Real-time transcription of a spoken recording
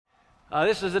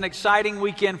This is an exciting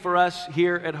weekend for us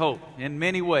here at Hope in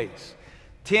many ways.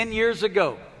 10 years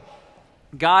ago,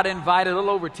 a little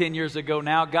over 10 years ago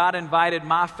now, God invited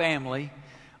my family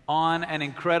on an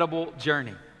incredible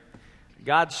journey.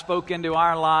 God spoke into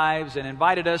our lives and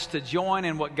invited us to join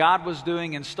in what God was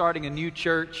doing in starting a new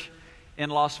church in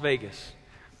Las Vegas.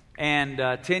 And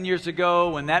 10 years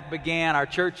ago, when that began, our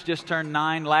church just turned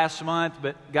 9 last month,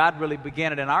 but God really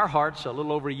began it in our hearts a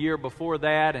little over a year before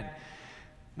that. And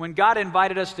when God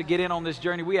invited us to get in on this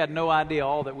journey, we had no idea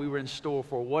all that we were in store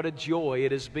for. What a joy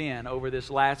it has been over this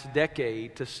last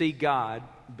decade to see God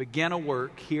begin a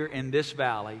work here in this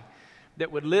valley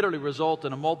that would literally result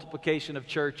in a multiplication of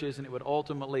churches, and it would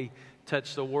ultimately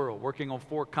touch the world. Working on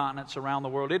 4 continents around the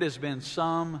world, it has been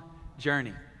some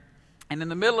journey. And in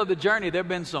the middle of the journey, there have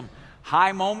been some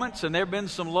high moments and there have been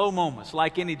some low moments,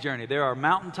 like any journey. There are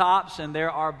mountaintops and there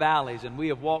are valleys, and we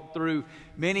have walked through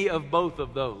many of both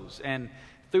of those. And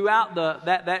throughout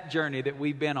that journey that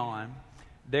we've been on,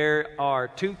 there are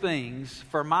 2 things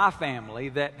for my family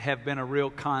that have been a real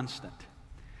constant.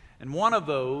 And one of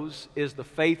those is the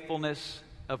faithfulness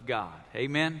of God.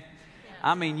 Amen?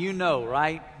 I mean, you know,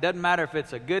 right? Doesn't matter if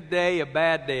it's a good day, a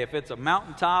bad day, if it's a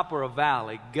mountaintop or a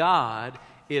valley, God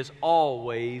is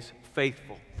always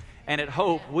faithful. And at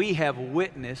Hope, we have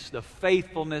witnessed the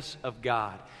faithfulness of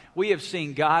God. We have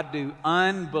seen God do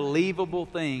unbelievable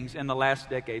things in the last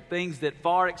decade, things that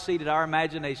far exceeded our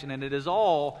imagination, and it is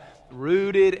all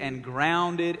rooted and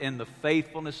grounded in the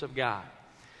faithfulness of God.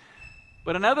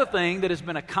 But another thing that has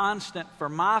been a constant for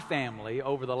my family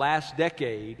over the last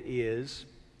decade is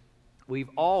we've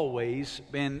always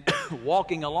been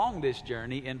walking along this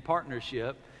journey in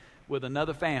partnership with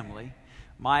another family,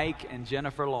 Mike and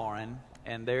Jennifer Lauren,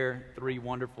 and their 3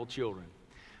 wonderful children.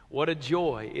 What a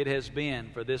joy it has been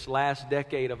for this last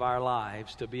decade of our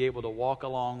lives to be able to walk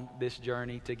along this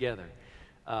journey together.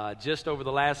 Just over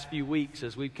the last few weeks,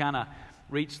 as we've kind of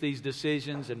reached these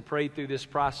decisions and prayed through this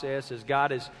process, as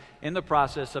God is in the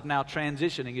process of now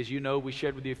transitioning. As you know, we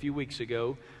shared with you a few weeks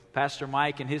ago, Pastor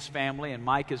Mike and his family, and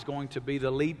Mike is going to be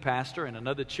the lead pastor in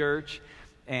another church.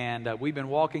 And we've been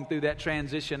walking through that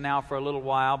transition now for a little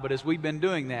while. But as we've been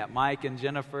doing that, Mike and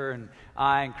Jennifer and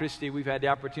I and Christy, we've had the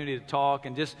opportunity to talk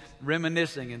and just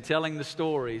reminiscing and telling the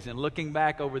stories and looking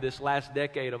back over this last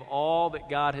decade of all that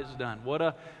God has done.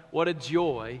 What a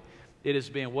joy it has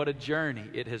been. What a journey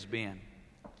it has been.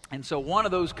 And so one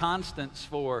of those constants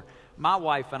for my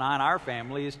wife and I and our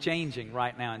family is changing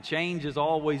right now. And change is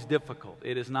always difficult.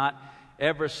 It is not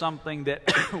ever something that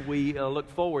we look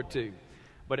forward to.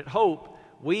 But at Hope,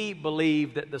 we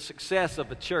believe that the success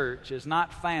of a church is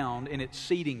not found in its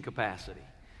seating capacity,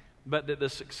 but that the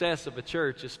success of a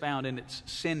church is found in its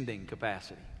sending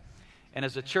capacity. And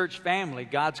as a church family,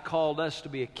 God's called us to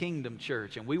be a kingdom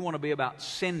church, and we want to be about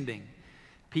sending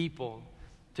people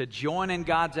to join in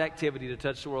God's activity to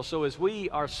touch the world. So as we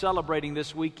are celebrating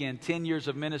this weekend 10 years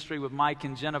of ministry with Mike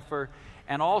and Jennifer,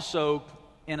 and also,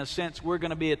 in a sense, we're going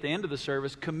to be at the end of the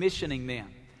service commissioning them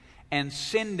and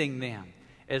sending them,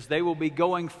 as they will be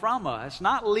going from us,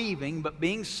 not leaving, but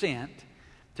being sent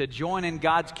to join in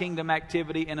God's kingdom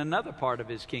activity in another part of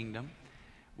His kingdom.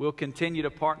 We'll continue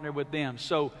to partner with them.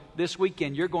 So this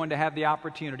weekend, you're going to have the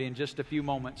opportunity in just a few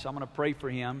moments. I'm going to pray for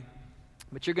him,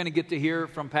 but you're going to get to hear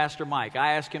from Pastor Mike.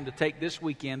 I asked him to take this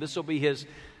weekend. This will be his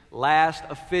last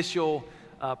official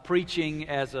preaching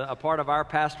as a part of our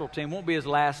pastoral team. Won't be his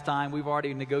last time. We've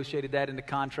already negotiated that into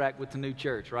contract with the new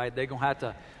church, right? They're going to have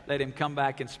to let him come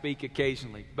back and speak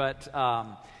occasionally. But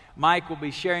Mike will be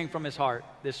sharing from his heart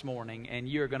this morning, and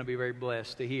you're going to be very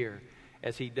blessed to hear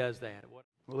as he does that.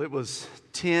 Well, it was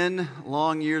 10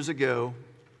 long years ago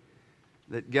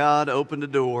that God opened a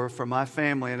door for my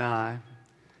family and I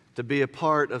to be a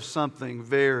part of something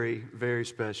very, very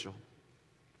special.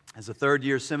 As a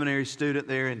third-year seminary student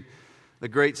there in the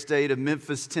great state of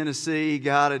Memphis, Tennessee,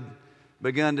 God had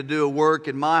begun to do a work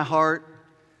in my heart.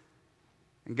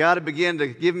 And God had begun to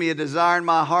give me a desire in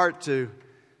my heart to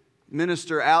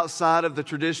minister outside of the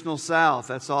traditional South.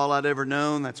 That's all I'd ever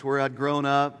known. That's where I'd grown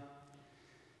up.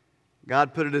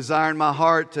 God put a desire in my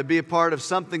heart to be a part of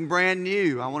something brand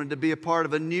new. I wanted to be a part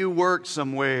of a new work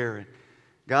somewhere.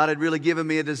 God had really given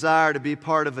me a desire to be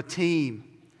part of a team,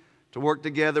 to work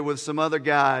together with some other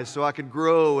guys so I could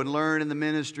grow and learn in the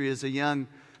ministry as a young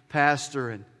pastor.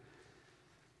 And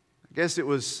I guess it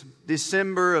was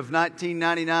December of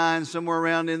 1999, somewhere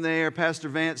around in there, Pastor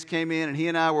Vance came in and he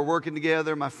and I were working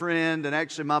together, my friend and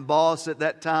actually my boss at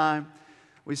that time.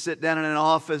 We sit down in an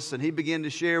office and he began to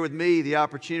share with me the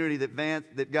opportunity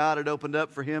that God had opened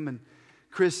up for him and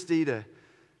Christy to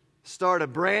start a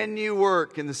brand new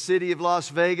work in the city of Las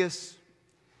Vegas.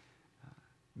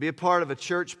 be a part of a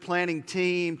church planting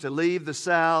team, to leave the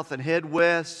South and head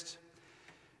west.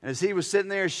 And as he was sitting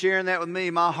there sharing that with me,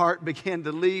 my heart began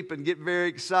to leap and get very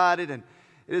excited. And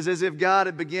it is as if God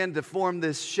had begun to form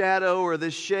this shadow or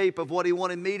this shape of what he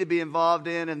wanted me to be involved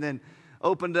in, and then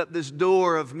opened up this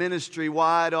door of ministry,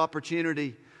 wide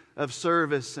opportunity of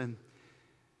service. And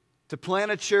to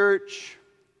plant a church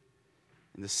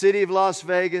in the city of Las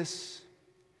Vegas,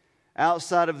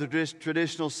 outside of the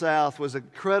traditional South, was an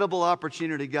incredible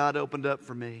opportunity God opened up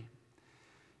for me.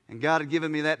 And God had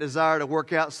given me that desire to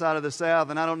work outside of the South.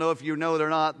 And I don't know if you know it or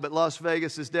not, but Las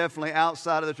Vegas is definitely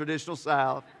outside of the traditional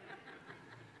South.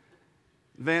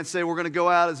 Vance said we're going to go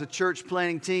out as a church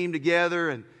planting team together,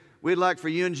 and we'd like for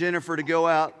you and Jennifer to go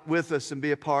out with us and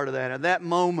be a part of that. At that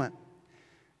moment,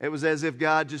 it was as if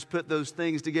God just put those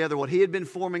things together, what he had been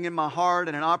forming in my heart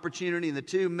and an opportunity, and the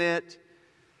two met.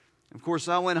 Of course,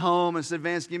 I went home and said,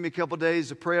 Vance, give me a couple days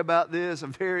to pray about this.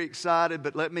 I'm very excited,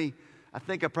 but I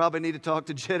think I probably need to talk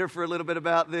to Jennifer a little bit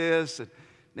about this, and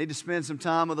need to spend some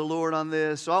time with the Lord on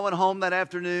this. So I went home that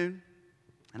afternoon,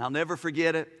 and I'll never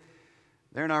forget it.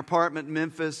 They're in our apartment in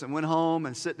Memphis, and went home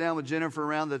and sat down with Jennifer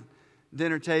around the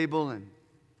dinner table and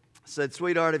said,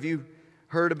 sweetheart, have you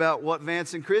heard about what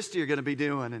Vance and Christy are going to be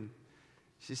doing? And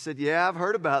she said, yeah, I've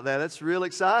heard about that. That's real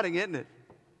exciting, isn't it?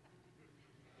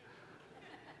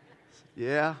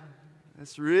 Yeah,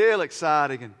 that's real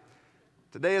exciting. And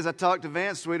today as I talked to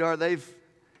Vance, sweetheart, they've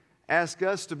asked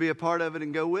us to be a part of it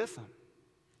and go with them.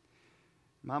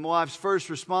 My wife's first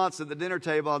response at the dinner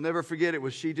table, I'll never forget it,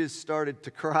 was she just started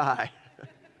to cry.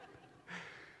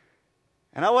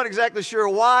 And I wasn't exactly sure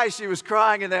why she was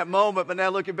crying in that moment, but now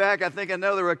looking back, I think I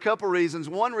know there were a couple reasons.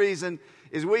 One reason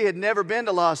is we had never been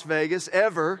to Las Vegas,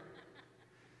 ever.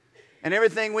 And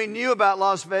everything we knew about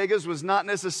Las Vegas was not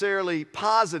necessarily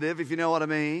positive, if you know what I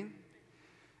mean.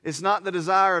 It's not the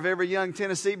desire of every young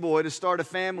Tennessee boy to start a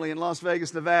family in Las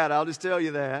Vegas, Nevada. I'll just tell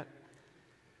you that.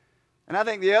 And I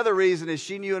think the other reason is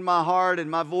she knew in my heart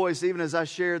and my voice, even as I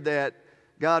shared that,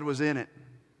 God was in it.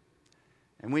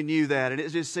 And we knew that, and it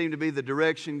just seemed to be the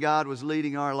direction God was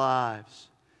leading our lives.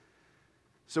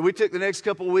 So we took the next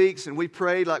couple of weeks and we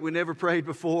prayed like we never prayed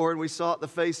before, and we sought the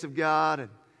face of God and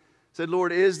said,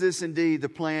 Lord, is this indeed the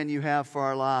plan you have for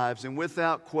our lives? And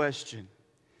without question,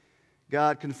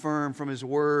 God confirmed from his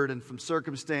word and from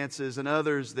circumstances and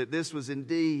others that this was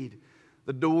indeed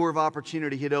the door of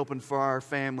opportunity he'd opened for our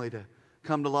family to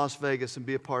come to Las Vegas and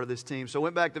be a part of this team. So I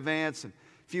went back to Vance and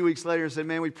a few weeks later and said,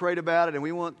 man, we prayed about it, and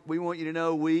we want you to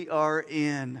know we are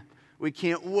in. We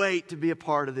can't wait to be a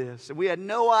part of this. And we had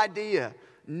no idea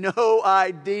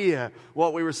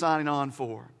what we were signing on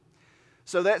for.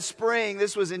 So that spring,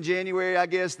 this was in January, I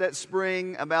guess, that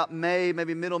spring, about May,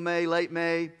 maybe middle May, late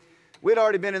May, we'd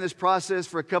already been in this process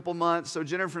for a couple months, so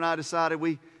Jennifer and I decided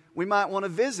we might want to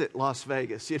visit Las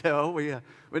Vegas. You know,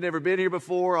 we'd never been here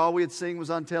before. All we had seen was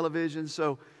on television.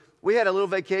 So we had a little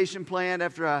vacation planned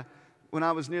when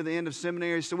I was near the end of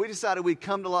seminary. So we decided we'd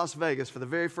come to Las Vegas for the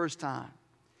very first time.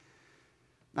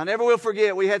 I never will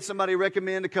forget, we had somebody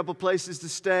recommend a couple places to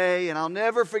stay, and I'll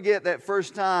never forget that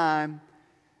first time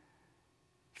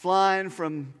flying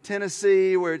from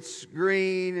Tennessee, where it's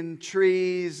green and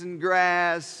trees and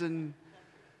grass, and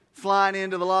flying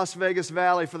into the Las Vegas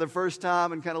Valley for the first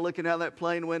time and kind of looking out that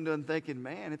plane window and thinking,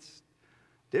 man, it's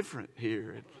different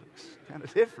here. It looks kind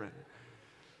of different.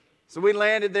 So we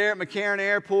landed there at McCarran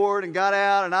Airport and got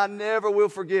out, and I never will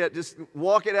forget just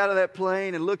walking out of that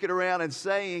plane and looking around and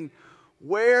saying,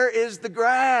 where is the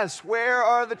grass? Where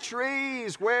are the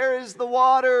trees? Where is the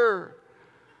water?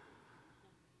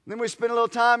 And then we spent a little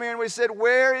time here and we said,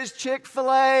 where is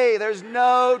Chick-fil-A? There's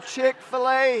no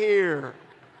Chick-fil-A here.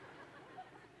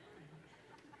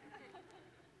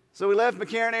 So we left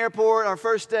McCarran Airport our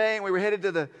first day, and we were headed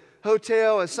to the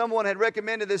hotel, as someone had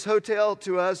recommended this hotel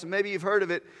to us, and maybe you've heard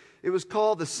of it. It was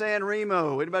called the San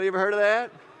Remo. Anybody ever heard of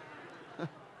that?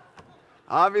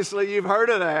 Obviously, you've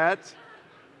heard of that.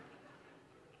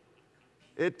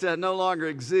 It no longer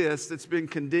exists. It's been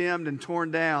condemned and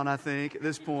torn down, I think, at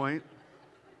this point.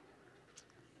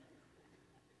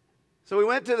 So we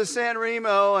went to the San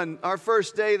Remo, and our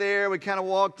first day there, we kind of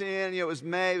walked in. It was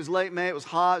May. It was late May. It was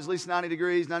hot. It was at least 90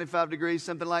 degrees, 95 degrees,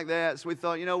 something like that. So we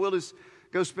thought, we'll just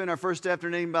go spend our first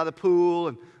afternoon by the pool,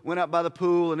 and went out by the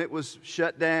pool, and it was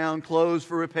shut down, closed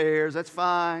for repairs. That's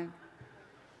fine.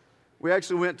 We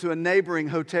actually went to a neighboring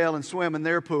hotel and swam in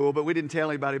their pool, but we didn't tell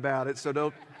anybody about it,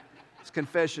 so it's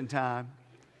confession time.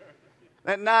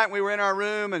 That night we were in our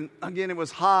room, and again it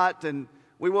was hot, and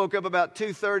we woke up about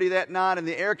 2:30 that night, and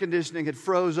the air conditioning had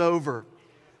froze over.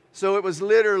 So it was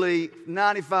literally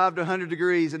 95 to 100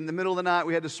 degrees. In the middle of the night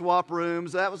we had to swap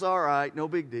rooms. That was all right, no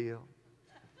big deal.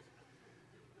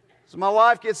 So my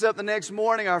wife gets up the next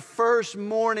morning, our first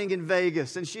morning in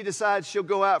Vegas, and she decides she'll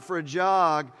go out for a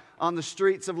jog on the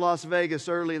streets of Las Vegas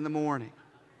early in the morning.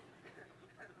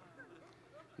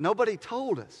 Nobody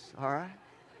told us, all right?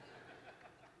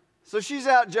 So she's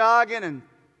out jogging, and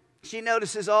she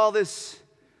notices all this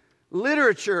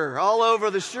literature all over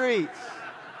the streets.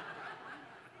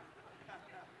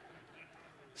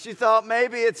 She thought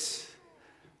maybe it's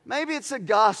a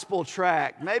gospel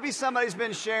tract. Maybe somebody's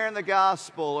been sharing the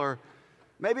gospel, or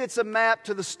maybe it's a map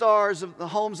to the stars, of the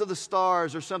homes of the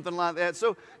stars, or something like that. So,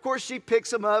 of course, she picks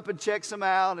them up and checks them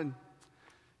out, and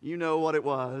you know what it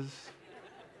was.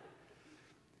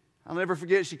 I'll never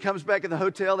forget, she comes back in the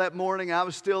hotel that morning. I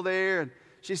was still there, and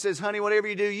she says, "Honey, whatever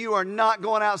you do, you are not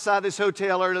going outside this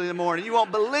hotel early in the morning. You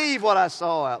won't believe what I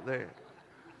saw out there."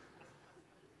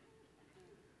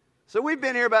 So we've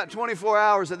been here about 24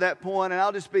 hours at that point, and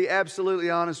I'll just be absolutely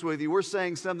honest with you. We're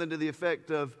saying something to the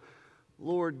effect of,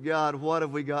 "Lord God, what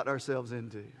have we got ourselves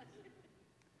into?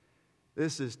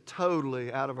 This is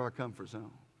totally out of our comfort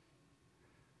zone.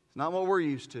 It's not what we're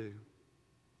used to."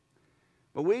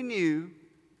 But we knew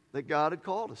that God had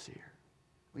called us here.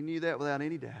 We knew that without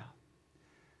any doubt.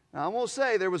 Now, I won't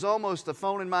say there was almost a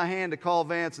phone in my hand to call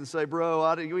Vance and say,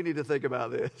 "Bro, we need to think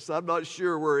about this. I'm not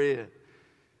sure we're in."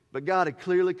 But God had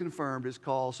clearly confirmed His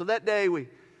call. So that day we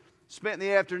spent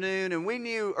the afternoon, and we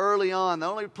knew early on, the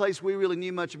only place we really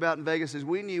knew much about in Vegas is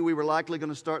we knew we were likely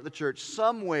going to start the church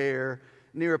somewhere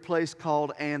near a place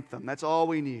called Anthem. That's all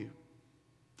we knew.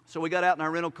 So we got out in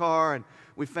our rental car, and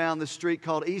we found this street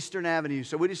called Eastern Avenue.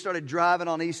 So we just started driving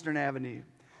on Eastern Avenue.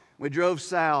 We drove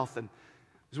south, and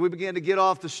as we began to get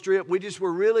off the strip, we just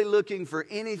were really looking for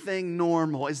anything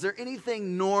normal. Is there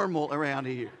anything normal around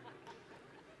here?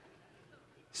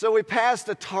 So we passed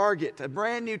a Target, a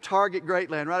brand new Target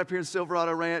Greatland right up here in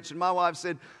Silverado Ranch. And my wife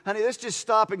said, "Honey, let's just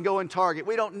stop and go in Target.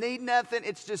 We don't need nothing.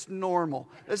 It's just normal.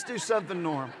 Let's do something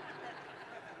normal."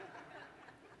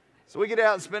 So we get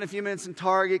out and spend a few minutes in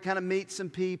Target, kind of meet some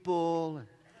people.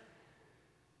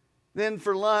 Then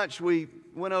for lunch, we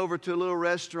went over to a little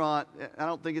restaurant. I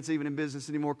don't think it's even in business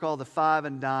anymore, called the Five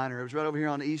and Diner. It was right over here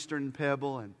on Eastern and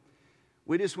Pebble. And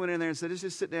we just went in there and said, "Let's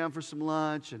just sit down for some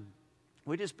lunch." And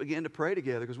we just began to pray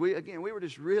together because we were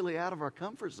just really out of our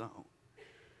comfort zone.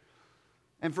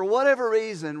 And for whatever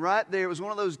reason, right there, it was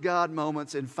one of those God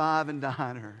moments in Five and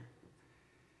Diner.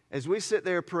 As we sit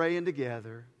there praying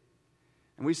together,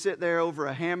 and we sit there over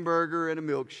a hamburger and a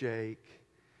milkshake,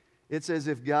 it's as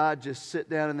if God just sat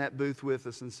down in that booth with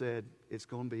us and said, "It's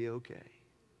going to be okay."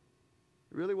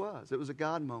 It really was. It was a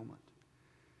God moment.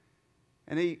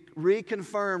 And He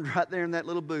reconfirmed right there in that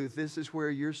little booth, "This is where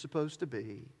you're supposed to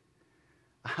be.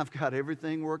 I've got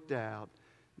everything worked out.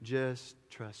 Just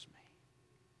trust me."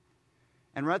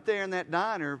 And right there in that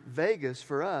diner, Vegas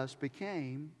for us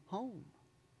became home.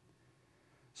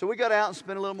 So we got out and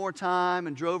spent a little more time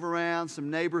and drove around some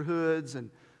neighborhoods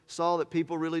and saw that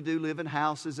people really do live in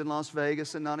houses in Las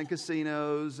Vegas and not in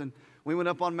casinos. And we went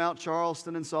up on Mount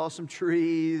Charleston and saw some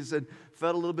trees and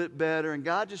felt a little bit better. And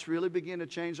God just really began to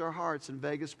change our hearts, and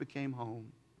Vegas became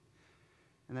home.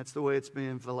 And that's the way it's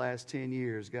been for the last 10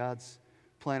 years. God's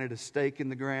planted a stake in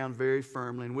the ground very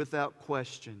firmly, and without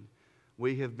question,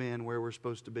 we have been where we're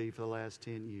supposed to be for the last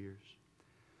 10 years.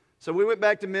 So we went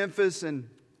back to Memphis, and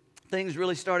things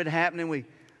really started happening. We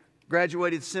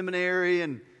graduated seminary,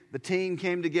 and the team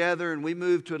came together, and we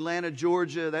moved to Atlanta,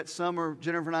 Georgia. That summer,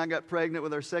 Jennifer and I got pregnant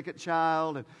with our second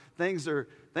child, and things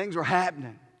were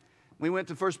happening. We went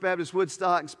to First Baptist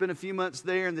Woodstock and spent a few months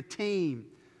there, and the team,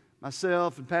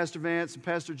 myself and Pastor Vance and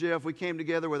Pastor Jeff, we came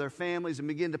together with our families and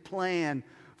began to plan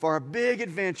for our big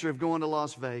adventure of going to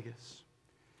Las Vegas.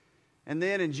 And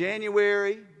then in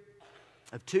January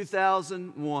of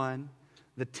 2001,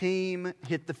 the team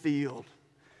hit the field.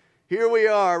 Here we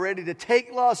are, ready to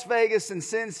take Las Vegas and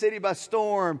Sin City by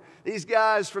storm. These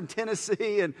guys from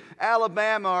Tennessee and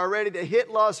Alabama are ready to hit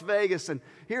Las Vegas. And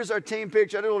here's our team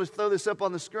picture. I don't want to throw this up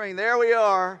on the screen. There we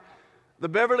are. The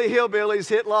Beverly Hillbillies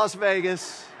hit Las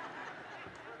Vegas.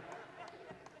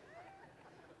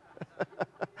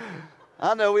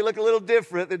 I know we look a little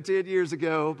different than 10 years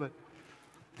ago,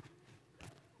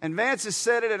 and Vance has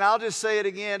said it, and I'll just say it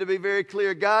again to be very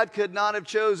clear. God could not have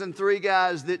chosen three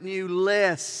guys that knew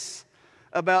less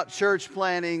about church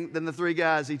planning than the three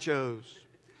guys He chose.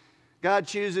 God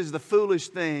chooses the foolish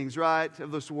things, right,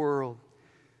 of this world.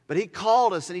 But He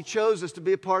called us and He chose us to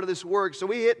be a part of this work. So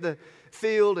we hit the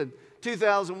field in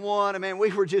 2001, and man,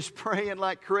 we were just praying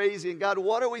like crazy. And God,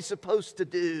 what are we supposed to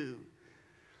do?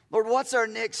 Lord, what's our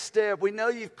next step? We know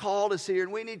You've called us here,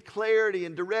 and we need clarity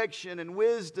and direction and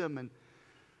wisdom. And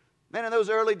Man, in those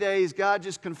early days, God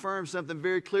just confirmed something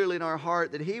very clearly in our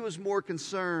heart, that He was more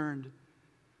concerned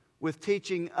with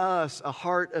teaching us a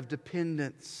heart of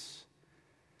dependence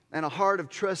and a heart of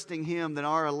trusting Him than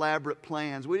our elaborate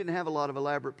plans. We didn't have a lot of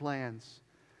elaborate plans,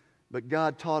 but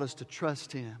God taught us to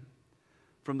trust Him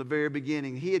from the very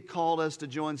beginning. He had called us to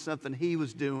join something He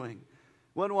was doing.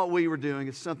 It wasn't what we were doing,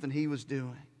 it's something He was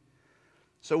doing.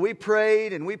 So we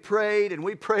prayed and we prayed and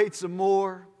we prayed some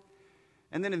more.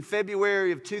 And then in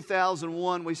February of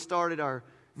 2001, we started our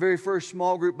very first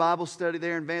small group Bible study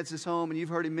there in Vance's home. And you've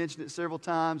heard him mention it several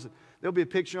times. There'll be a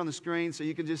picture on the screen so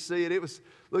you can just see it. It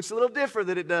looks a little different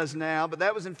than it does now. But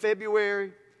that was in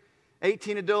February.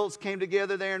 18 adults came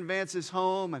together there in Vance's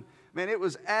home. And man, it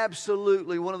was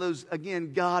absolutely one of those,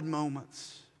 again, God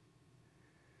moments.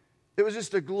 It was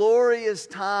just a glorious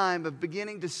time of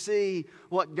beginning to see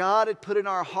what God had put in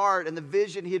our heart and the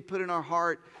vision He had put in our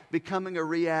heart becoming a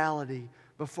reality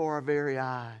before our very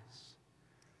eyes.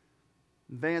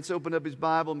 Vance opened up his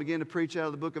Bible and began to preach out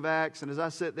of the book of Acts. And as I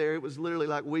sat there, it was literally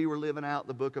like we were living out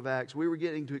the book of Acts. We were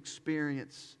getting to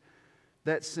experience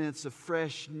that sense of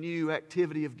fresh, new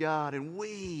activity of God. And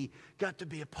we got to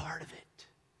be a part of it.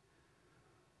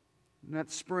 And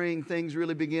that spring, things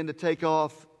really began to take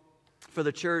off for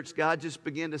the church. God just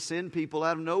began to send people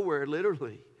out of nowhere,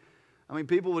 literally. I mean,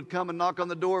 people would come and knock on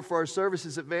the door for our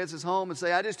services at Vance's home and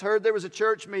say, I just heard there was a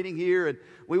church meeting here and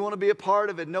we want to be a part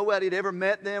of it. Nobody had ever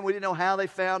met them. We didn't know how they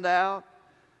found out.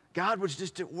 God was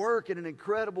just at work in an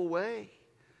incredible way.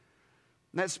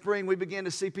 And that spring, we began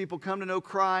to see people come to know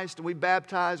Christ, and we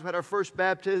baptized. We had our first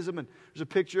baptism, and there's a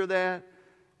picture of that.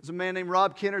 There's a man named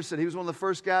Rob Kennerson. He was one of the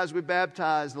first guys we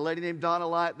baptized. A lady named Donna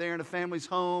Light there in a family's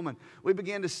home. And we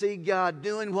began to see God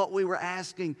doing what we were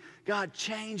asking. God,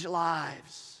 change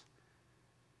lives.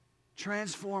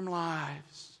 Transform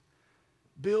lives.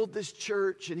 Build this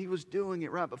church. And He was doing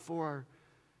it right before our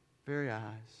very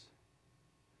eyes.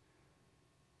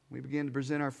 We began to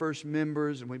present our first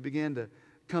members, and we began to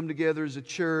come together as a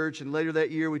church. And later that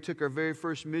year, we took our very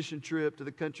first mission trip to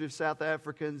the country of South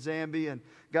Africa and Zambia. And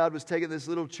God was taking this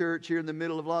little church here in the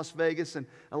middle of Las Vegas and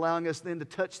allowing us then to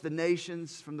touch the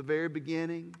nations from the very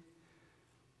beginning.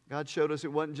 God showed us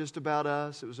it wasn't just about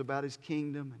us, it was about His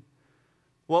kingdom. And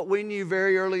what we knew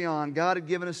very early on, God had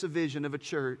given us a vision of a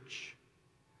church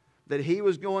that He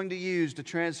was going to use to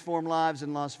transform lives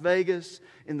in Las Vegas,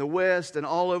 in the West, and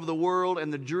all over the world.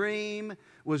 And the dream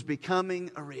was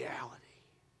becoming a reality.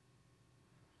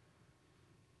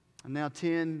 And now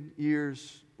 10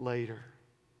 years later,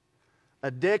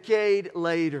 a decade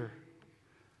later,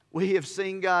 we have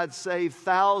seen God save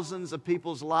thousands of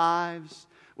people's lives.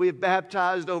 We have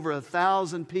baptized over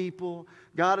 1,000 people.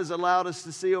 God has allowed us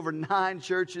to see over 9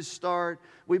 churches start.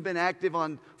 We've been active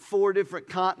on 4 different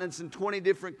continents and 20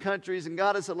 different countries. And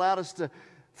God has allowed us to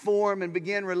form and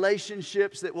begin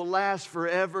relationships that will last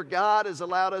forever. God has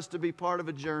allowed us to be part of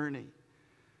a journey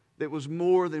that was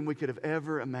more than we could have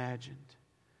ever imagined.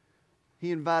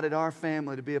 He invited our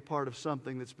family to be a part of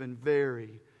something that's been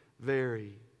very,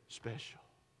 very special.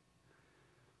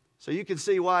 So you can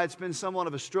see why it's been somewhat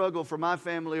of a struggle for my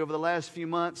family over the last few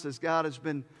months, as God has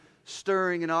been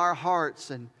stirring in our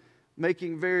hearts and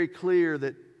making very clear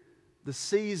that the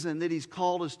season that He's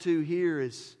called us to here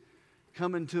is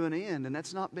coming to an end. And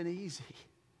that's not been easy.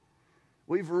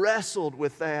 We've wrestled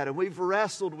with that, and we've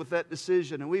wrestled with that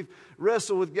decision, and we've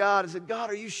wrestled with God and said,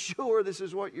 God, are you sure this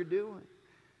is what you're doing?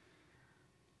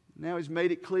 Now He's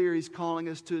made it clear He's calling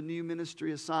us to a new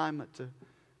ministry assignment to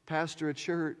pastor a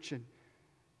church. And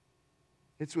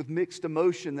it's with mixed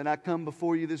emotion that I come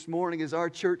before you this morning as our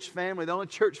church family, the only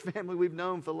church family we've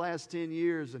known for the last 10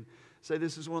 years, and say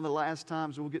this is one of the last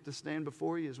times we'll get to stand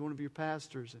before you as one of your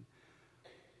pastors. And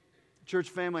church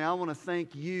family, I want to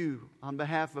thank you on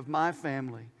behalf of my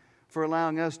family for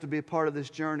allowing us to be a part of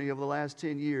this journey over the last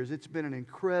 10 years. It's been an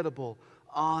incredible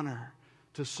honor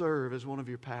to serve as one of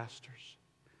your pastors.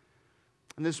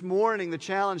 And this morning, the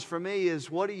challenge for me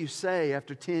is, what do you say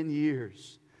after 10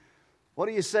 years? What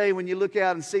do you say when you look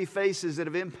out and see faces that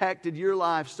have impacted your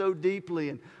life so deeply,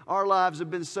 and our lives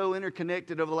have been so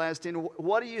interconnected over the last 10?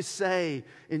 What do you say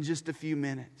in just a few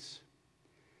minutes?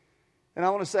 And I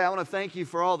want to thank you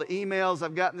for all the emails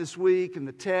I've gotten this week, and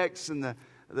the texts, and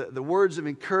the words of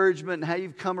encouragement, and how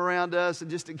you've come around us and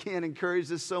just again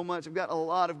encouraged us so much. I've got a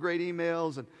lot of great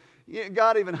emails, and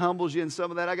God even humbles you in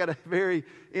some of that. I got a very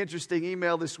interesting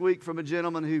email this week from a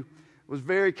gentleman who was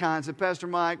very kind. Said, Pastor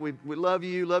Mike, we love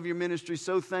you, love your ministry,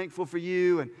 so thankful for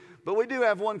you. But we do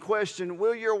have one question.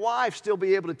 Will your wife still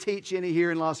be able to teach any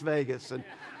here in Las Vegas? And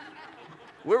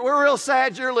we're real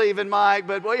sad you're leaving, Mike,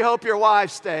 but we hope your wife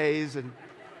stays. And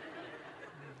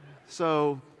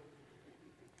so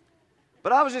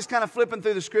But I was just kind of flipping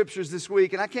through the scriptures this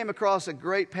week, and I came across a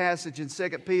great passage in 2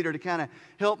 Peter to kind of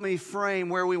help me frame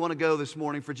where we want to go this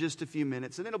morning for just a few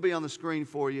minutes. And it'll be on the screen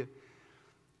for you.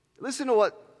 Listen to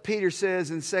what Peter says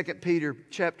in 2 Peter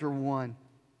chapter 1.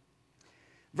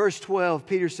 Verse 12,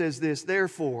 Peter says this,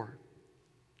 "Therefore,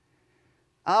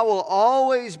 I will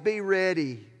always be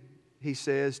ready," he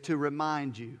says, "to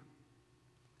remind you."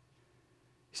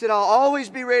 He said, "I'll always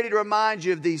be ready to remind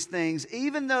you of these things,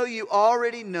 even though you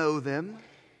already know them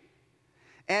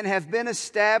and have been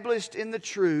established in the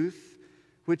truth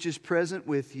which is present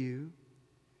with you."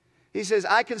 He says,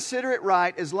 "I consider it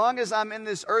right, as long as I'm in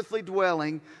this earthly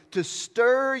dwelling, to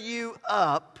stir you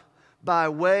up by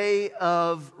way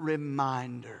of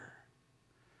reminder."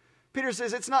 Peter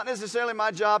says, it's not necessarily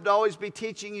my job to always be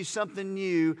teaching you something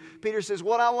new. Peter says,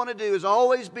 what I want to do is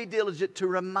always be diligent to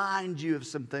remind you of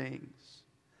some things.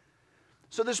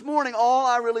 So this morning, all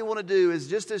I really want to do is,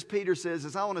 just as Peter says,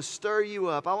 is I want to stir you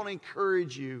up. I want to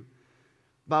encourage you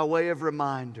by way of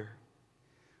reminder.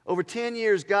 Over 10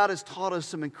 years, God has taught us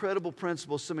some incredible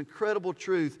principles, some incredible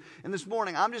truth. And this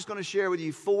morning, I'm just going to share with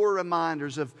you 4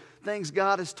 reminders of things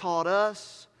God has taught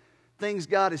us, things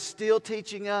God is still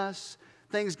teaching us,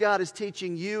 things God is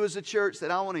teaching you as a church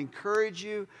that I want to encourage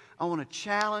you, I want to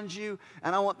challenge you,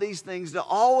 and I want these things to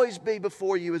always be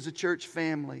before you as a church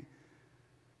family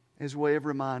as a way of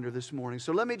reminder this morning.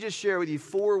 So let me just share with you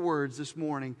 4 words this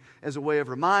morning as a way of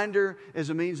reminder,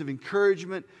 as a means of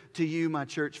encouragement to you, my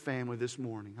church family, this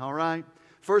morning. All right?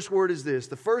 First word is this.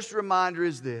 The first reminder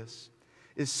is this,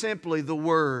 is simply the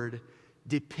word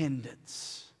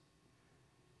dependence.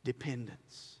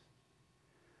 Dependence.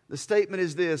 The statement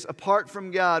is this: apart from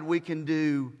God, we can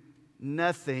do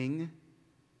nothing,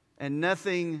 and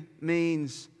nothing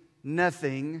means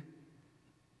nothing.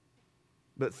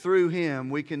 But through Him,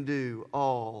 we can do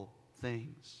all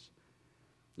things.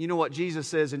 You know what Jesus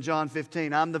says in John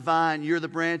 15, "I'm the vine, you're the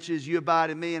branches, you abide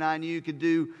in me, and I in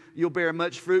you you'll bear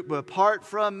much fruit. But apart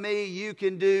from me, you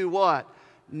can do" what?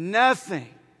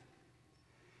 Nothing.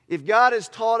 If God has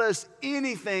taught us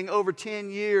anything over 10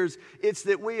 years, it's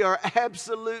that we are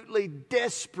absolutely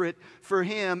desperate for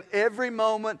Him every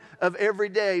moment of every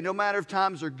day. No matter if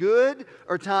times are good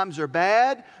or times are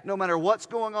bad, no matter what's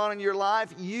going on in your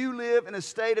life, you live in a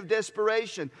state of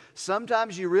desperation.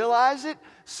 Sometimes you realize it,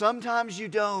 sometimes you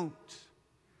don't.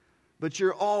 But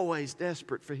you're always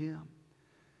desperate for Him.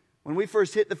 When we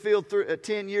first hit the field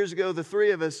 10 years ago, the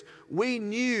 3 of us, we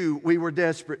knew we were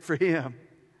desperate for Him.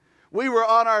 We were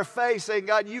on our face saying,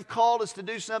 God, you've called us to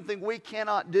do something we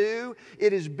cannot do.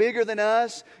 It is bigger than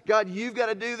us. God, you've got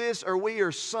to do this or we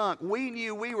are sunk. We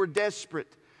knew we were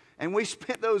desperate. And we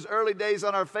spent those early days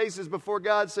on our faces before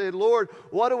God saying, Lord,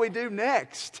 what do we do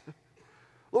next?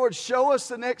 Lord, show us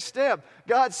the next step.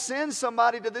 God, send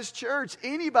somebody to this church.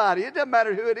 Anybody. It doesn't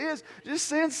matter who it is. Just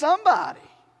send somebody.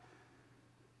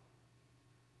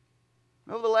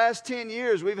 Over the last 10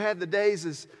 years, we've had the days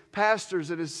as pastors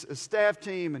and as a staff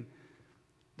team and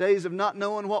days of not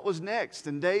knowing what was next,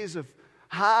 and days of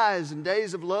highs and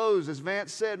days of lows. As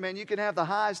Vance said, man, you can have the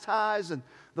highest highs and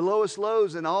the lowest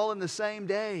lows and all in the same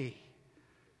day.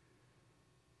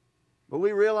 But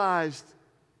we realized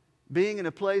being in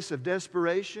a place of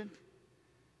desperation,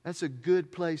 that's a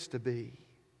good place to be.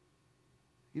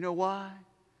 You know why?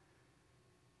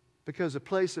 Because a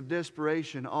place of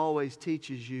desperation always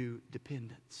teaches you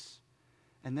dependence.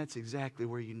 And that's exactly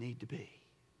where you need to be.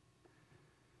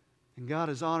 And God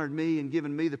has honored me and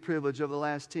given me the privilege over the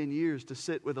last 10 years to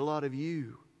sit with a lot of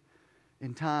you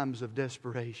in times of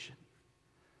desperation.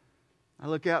 I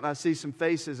look out and I see some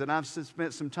faces, and I've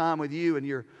spent some time with you in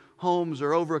your homes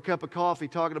or over a cup of coffee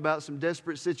talking about some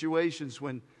desperate situations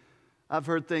when I've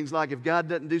heard things like, if God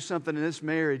doesn't do something in this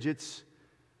marriage, it's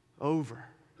over.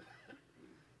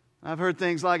 I've heard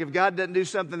things like, if God doesn't do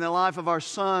something in the life of our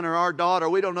son or our daughter,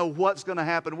 we don't know what's going to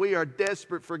happen. We are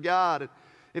desperate for God.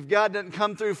 If God doesn't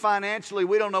come through financially,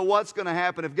 we don't know what's going to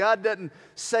happen. If God doesn't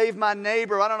save my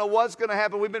neighbor, I don't know what's going to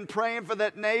happen. We've been praying for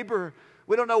that neighbor.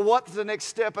 We don't know what's the next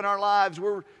step in our lives.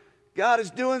 God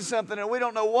is doing something and we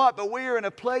don't know what, but we are in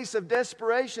a place of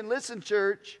desperation. Listen,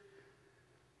 church.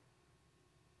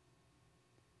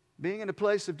 Being in a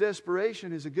place of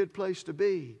desperation is a good place to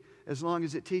be as long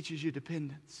as it teaches you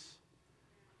dependence.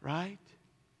 Right?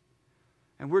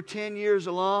 And we're 10 years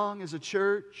along as a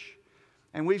church,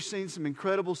 and we've seen some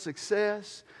incredible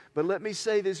success. But let me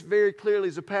say this very clearly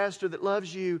as a pastor that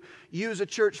loves you. You as a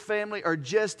church family are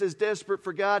just as desperate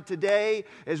for God today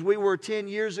as we were 10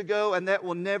 years ago, and that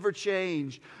will never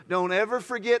change. Don't ever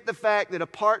forget the fact that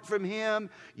apart from Him,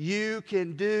 you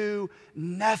can do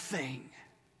nothing.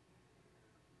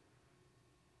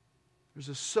 There's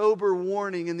a sober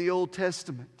warning in the Old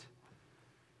Testament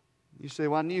You say,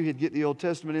 well, I knew he'd get the Old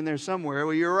Testament in there somewhere.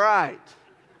 Well, you're right.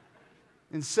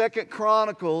 In 2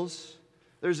 Chronicles,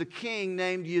 there's a king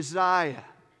named Uzziah.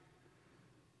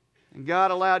 And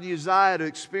God allowed Uzziah to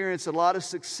experience a lot of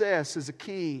success as a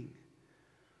king.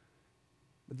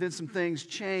 But then some things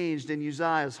changed in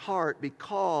Uzziah's heart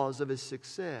because of his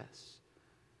success.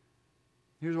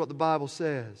 Here's what the Bible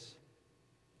says.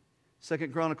 2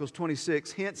 Chronicles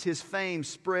 26, hence his fame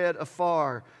spread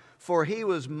afar, for he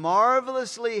was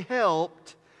marvelously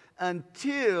helped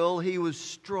until he was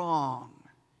strong.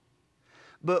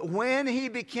 But when he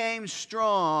became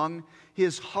strong,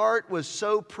 his heart was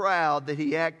so proud that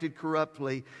he acted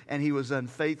corruptly, and he was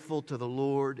unfaithful to the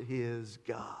Lord his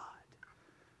God.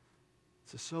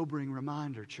 It's a sobering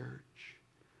reminder, church.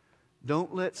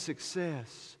 Don't let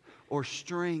success or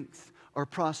strength or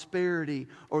prosperity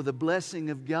or the blessing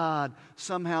of God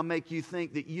somehow make you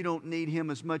think that you don't need Him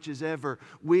as much as ever.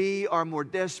 We are more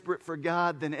desperate for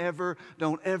God than ever.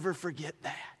 Don't ever forget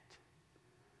that.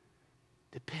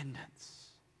 Dependence.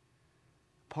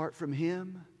 Apart from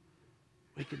Him,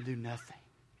 we can do nothing.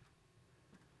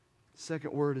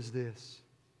 Second word is this.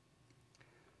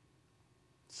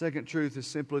 Second truth is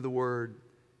simply the word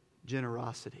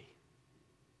generosity.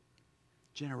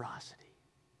 Generosity.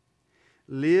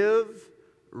 Live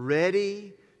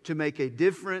ready to make a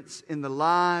difference in the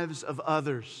lives of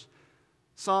others.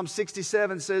 Psalm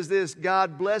 67 says this,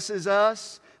 God blesses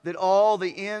us that all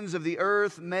the ends of the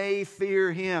earth may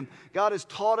fear Him. God has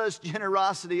taught us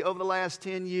generosity over the last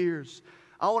 10 years.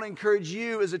 I want to encourage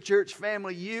you as a church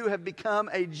family, you have become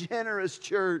a generous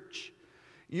church.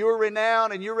 Your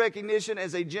renown and your recognition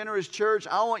as a generous church,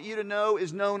 I want you to know,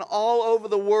 is known all over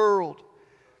the world.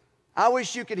 I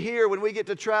wish you could hear when we get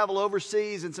to travel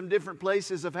overseas in some different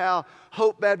places of how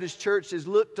Hope Baptist Church is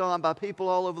looked on by people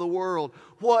all over the world.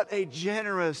 What a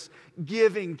generous,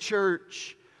 giving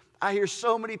church. I hear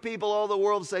so many people all over the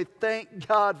world say, thank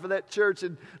God for that church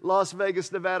in Las Vegas,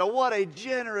 Nevada. What a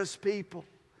generous people.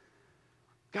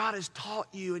 God has taught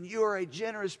you, and you are a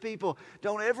generous people.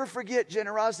 Don't ever forget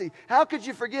generosity. How could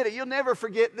you forget it? You'll never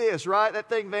forget this, right? That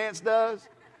thing Vance does.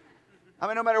 I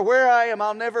mean, no matter where I am,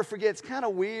 I'll never forget. It's kind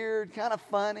of weird, kind of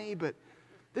funny, but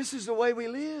this is the way we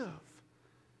live.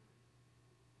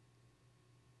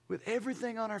 With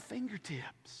everything on our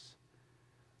fingertips,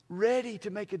 ready to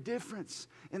make a difference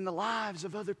in the lives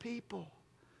of other people.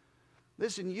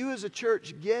 Listen, you as a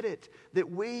church get it that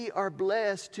we are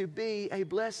blessed to be a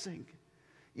blessing.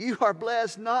 You are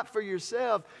blessed not for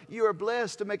yourself. You are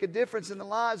blessed to make a difference in the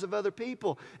lives of other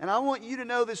people. And I want you to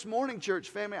know this morning, church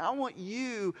family, I want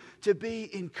you to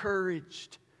be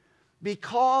encouraged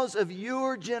because of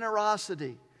your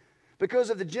generosity. Because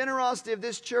of the generosity of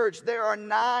this church, there are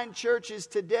 9 churches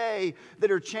today that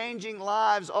are changing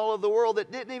lives all over the world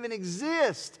that didn't even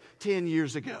exist 10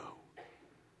 years ago.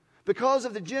 Because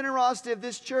of the generosity of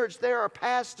this church, there are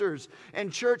pastors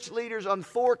and church leaders on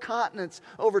 4 continents,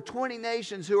 over 20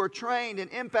 nations who are trained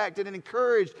and impacted and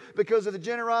encouraged because of the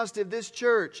generosity of this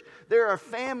church. There are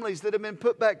families that have been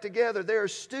put back together. There are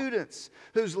students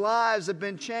whose lives have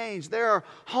been changed. There are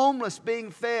homeless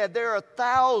being fed. There are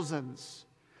thousands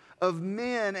of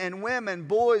men and women,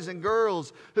 boys and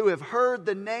girls who have heard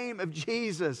the name of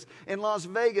Jesus in Las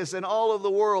Vegas and all over the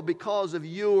world because of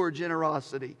your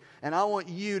generosity. And I want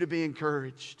you to be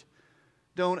encouraged.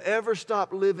 Don't ever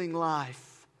stop living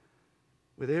life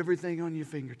with everything on your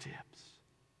fingertips.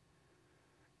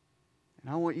 And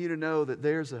I want you to know that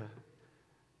there's a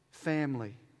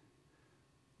family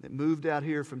that moved out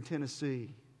here from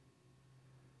Tennessee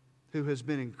who has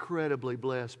been incredibly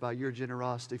blessed by your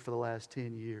generosity for the last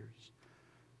 10 years.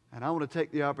 And I want to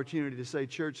take the opportunity to say,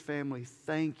 church family,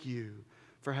 thank you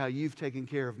for how you've taken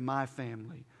care of my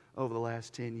family over the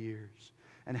last 10 years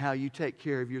and how you take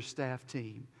care of your staff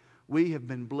team. We have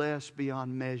been blessed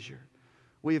beyond measure.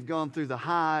 We have gone through the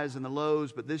highs and the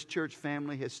lows, but this church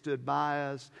family has stood by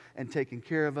us and taken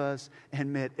care of us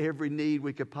and met every need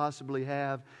we could possibly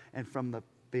have. And from the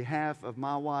behalf of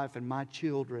my wife and my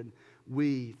children,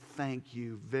 we thank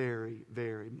you very,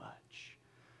 very much.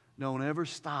 Don't ever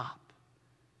stop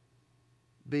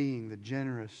being the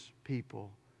generous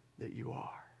people that you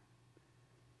are.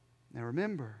 Now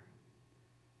remember,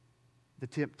 the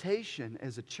temptation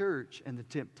as a church and the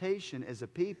temptation as a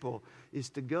people is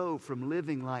to go from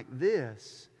living like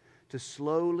this to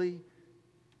slowly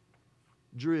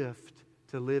drift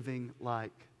to living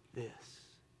like this.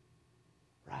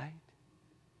 Right?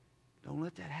 Don't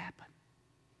let that happen.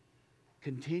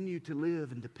 Continue to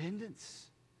live in dependence.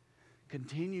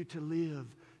 Continue to live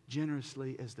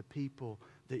generously as the people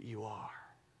that you are.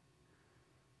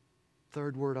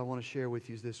 Third word I want to share with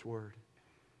you is this word.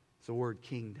 It's the word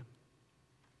kingdom.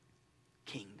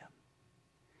 Kingdom.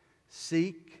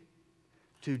 Seek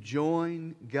to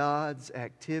join God's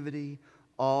activity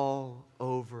all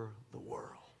over the world.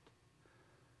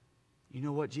 You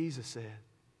know what Jesus said?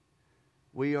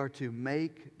 We are to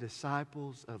make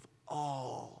disciples of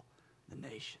all the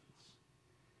nations.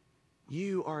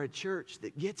 You are a church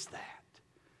that gets that.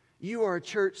 You are a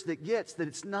church that gets that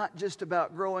it's not just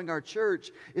about growing our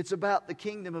church, it's about the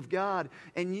kingdom of God.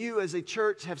 And you as a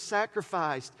church have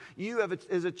sacrificed. You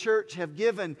as a church have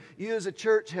given. You as a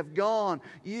church have gone.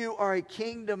 You are a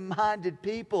kingdom-minded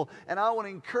people. And I want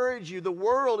to encourage you, the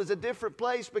world is a different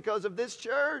place because of this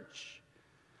church.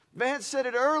 Vance said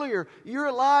it earlier. You're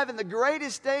alive in the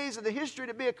greatest days of the history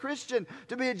to be a Christian,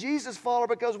 to be a Jesus follower,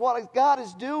 because what God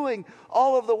is doing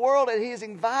all over the world, and He is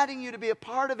inviting you to be a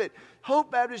part of it. Hope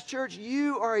Baptist Church,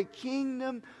 you are a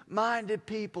kingdom-minded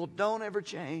people. Don't ever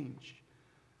change.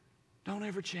 Don't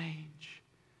ever change.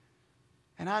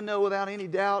 And I know without any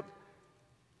doubt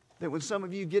that when some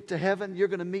of you get to heaven, you're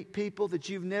going to meet people that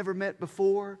you've never met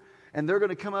before. And they're going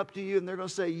to come up to you and they're going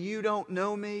to say, you don't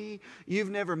know me. You've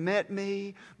never met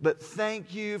me. But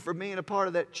thank you for being a part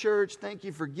of that church. Thank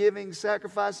you for giving,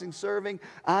 sacrificing, serving.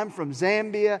 I'm from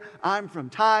Zambia. I'm from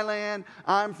Thailand.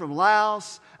 I'm from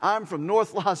Laos. I'm from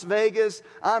North Las Vegas.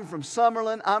 I'm from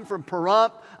Summerlin. I'm from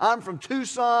Pahrump. I'm from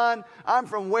Tucson. I'm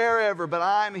from wherever. But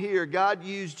I'm here. God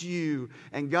used you.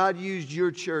 And God used your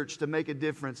church to make a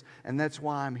difference. And that's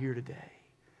why I'm here today.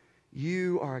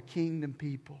 You are a kingdom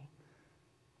people.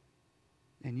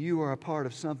 And you are a part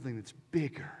of something that's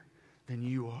bigger than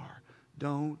you are.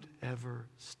 Don't ever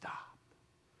stop.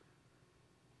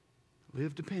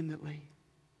 Live dependently.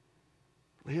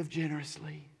 Live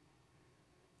generously.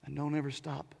 And don't ever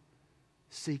stop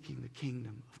seeking the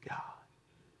kingdom of God.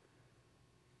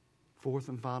 Fourth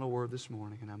and final word this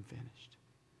morning, and I'm finished.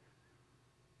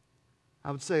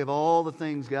 I would say of all the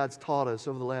things God's taught us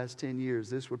over the last 10 years,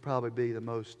 this would probably be the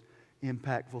most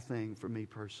impactful thing for me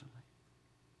personally.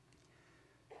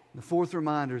 The fourth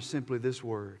reminder is simply this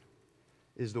word,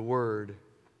 is the word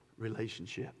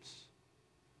relationships.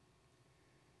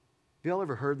 Have y'all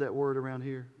ever heard that word around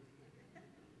here?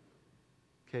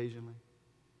 Occasionally.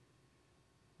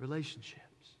 Relationships.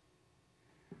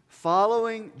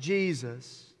 Following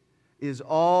Jesus is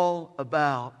all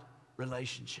about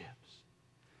relationships.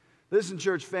 Listen,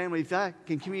 church family, if I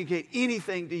can communicate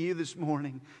anything to you this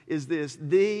morning, is this: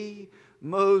 the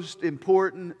most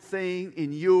important thing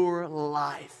in your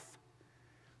life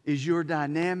is your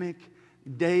dynamic,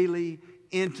 daily,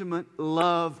 intimate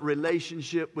love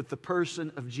relationship with the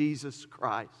person of Jesus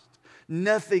Christ.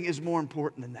 Nothing is more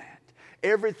important than that.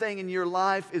 Everything in your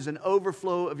life is an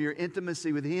overflow of your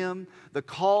intimacy with Him. The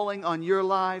calling on your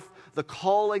life, the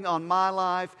calling on my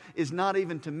life is not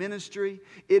even to ministry.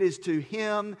 It is to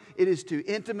Him. It is to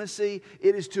intimacy.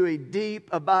 It is to a deep,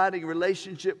 abiding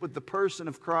relationship with the person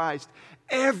of Christ.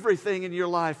 Everything in your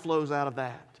life flows out of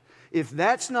that. If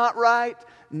that's not right,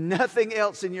 nothing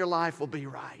else in your life will be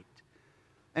right.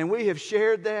 And we have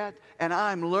shared that, and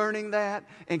I'm learning that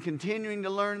and continuing to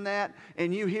learn that,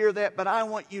 and you hear that, but I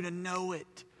want you to know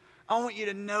it. I want you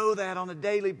to know that on a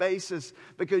daily basis,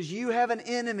 because you have an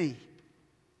enemy.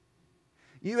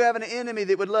 You have an enemy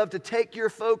that would love to take your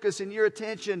focus and your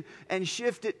attention and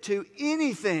shift it to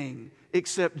anything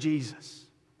except Jesus.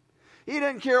 He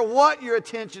doesn't care what your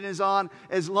attention is on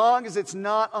as long as it's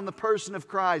not on the person of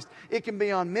Christ. It can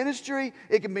be on ministry.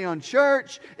 It can be on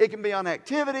church. It can be on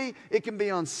activity. It can be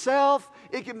on self.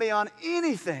 It can be on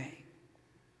anything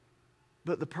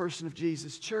but the person of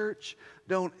Jesus. Church,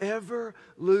 don't ever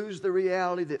lose the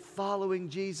reality that following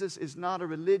Jesus is not a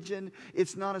religion.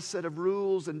 It's not a set of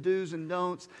rules and do's and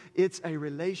don'ts. It's a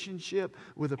relationship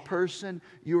with a person,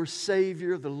 your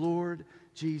Savior, the Lord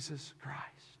Jesus Christ.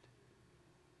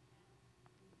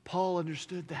 Paul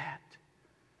understood that.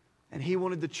 And he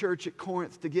wanted the church at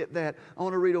Corinth to get that. I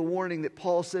want to read a warning that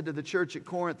Paul said to the church at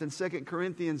Corinth in 2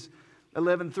 Corinthians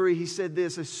 11:3. He said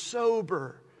this, a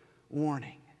sober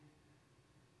warning.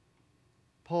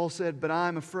 Paul said, but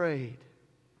I'm afraid.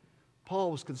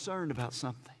 Paul was concerned about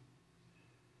something.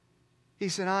 He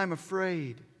said, I'm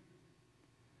afraid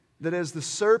that as the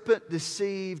serpent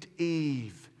deceived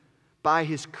Eve by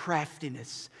his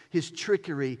craftiness, his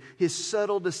trickery, his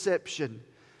subtle deception,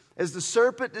 as the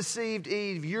serpent deceived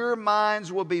Eve, your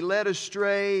minds will be led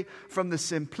astray from the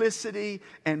simplicity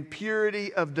and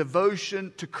purity of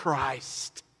devotion to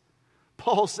Christ.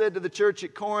 Paul said to the church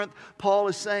at Corinth, Paul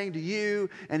is saying to you,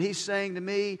 and he's saying to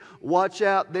me, watch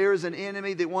out, there is an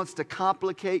enemy that wants to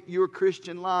complicate your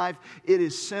Christian life. It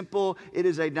is simple. It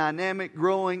is a dynamic,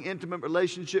 growing, intimate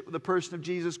relationship with the person of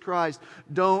Jesus Christ.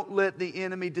 Don't let the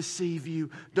enemy deceive you.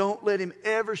 Don't let him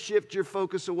ever shift your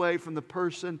focus away from the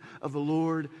person of the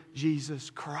Lord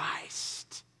Jesus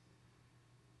Christ.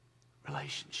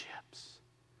 Relationships,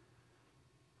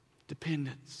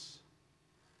 dependence,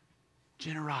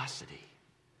 generosity,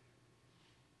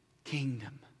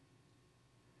 kingdom.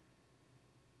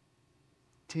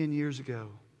 10 years ago,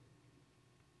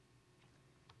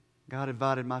 God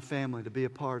invited my family to be a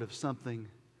part of something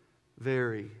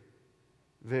very,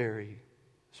 very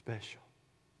special.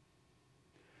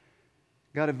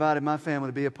 God invited my family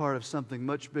to be a part of something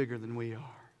much bigger than we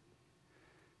are.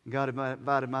 God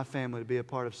invited my family to be a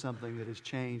part of something that has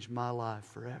changed my life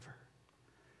forever.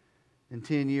 In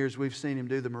 10 years, we've seen Him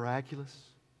do the miraculous.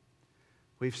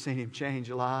 We've seen Him change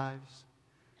lives.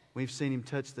 We've seen Him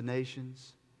touch the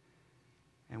nations.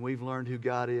 And we've learned who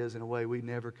God is in a way we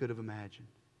never could have imagined.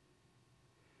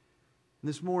 And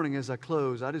this morning, as I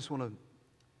close, I just want to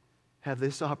have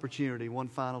this opportunity one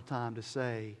final time to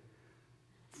say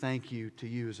thank you to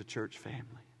you as a church family.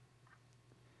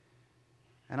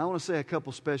 And I want to say a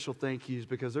couple special thank yous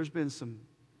because there's been some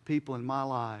people in my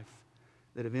life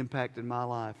that have impacted my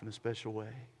life in a special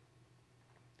way.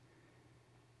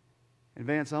 And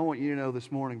Vance, I want you to know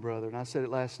this morning, brother, and I said it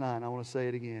last night, and I want to say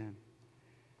it again.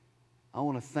 I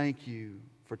want to thank you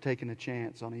for taking a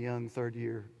chance on a young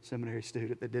third-year seminary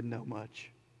student that didn't know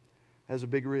much. That was a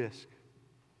big risk.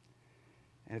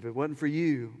 And if it wasn't for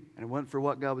you, and it wasn't for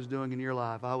what God was doing in your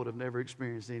life, I would have never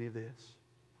experienced any of this.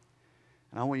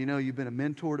 And I want you to know you've been a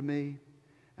mentor to me.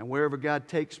 And wherever God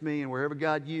takes me and wherever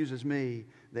God uses me,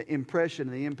 the impression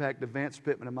and the impact of Vance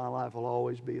Pittman in my life will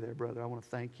always be there, brother. I want to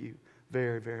thank you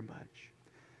very, very much.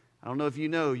 I don't know if you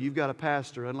know, you've got a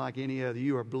pastor unlike any other.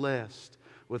 You are blessed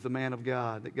with the man of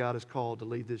God that God has called to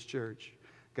lead this church.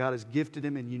 God has gifted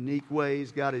him in unique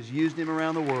ways. God has used him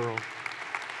around the world.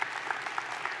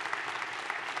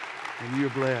 And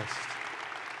you're blessed.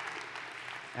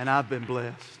 And I've been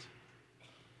blessed.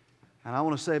 And I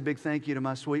want to say a big thank you to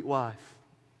my sweet wife.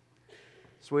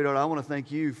 Sweetheart, I want to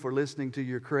thank you for listening to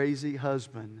your crazy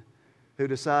husband who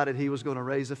decided he was going to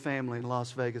raise a family in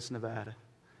Las Vegas, Nevada.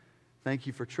 Thank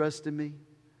you for trusting me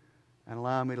and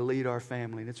allowing me to lead our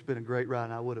family. And it's been a great ride.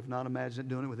 And I would have not imagined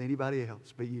doing it with anybody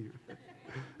else but you.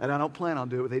 And I don't plan on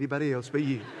doing it with anybody else but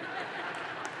you.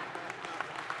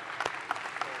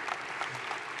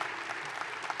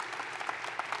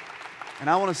 And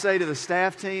I want to say to the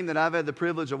staff team that I've had the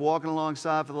privilege of walking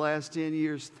alongside for the last 10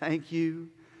 years, thank you.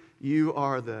 You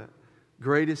are the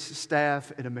greatest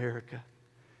staff in America.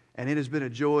 And it has been a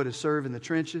joy to serve in the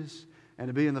trenches and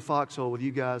to be in the foxhole with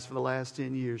you guys for the last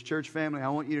 10 years. Church family, I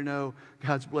want you to know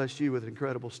God's blessed you with an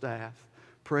incredible staff.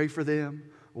 Pray for them,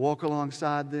 walk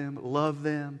alongside them, love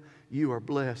them. You are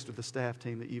blessed with the staff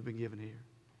team that you've been given here.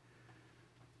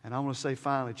 And I want to say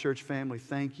finally, church family,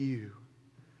 thank you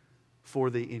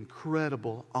for the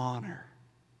incredible honor.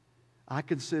 I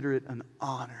consider it an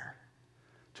honor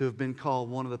to have been called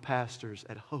one of the pastors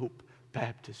at Hope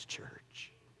Baptist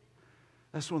Church.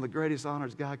 That's one of the greatest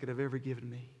honors God could have ever given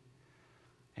me.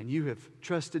 And you have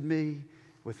trusted me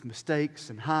with mistakes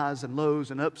and highs and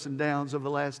lows and ups and downs over the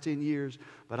last 10 years.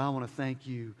 But I want to thank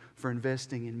you for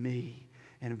investing in me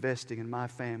and investing in my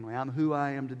family. I'm who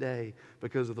I am today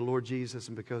because of the Lord Jesus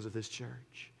and because of this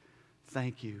church.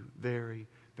 Thank you very,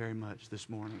 very much this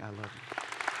morning. I love you.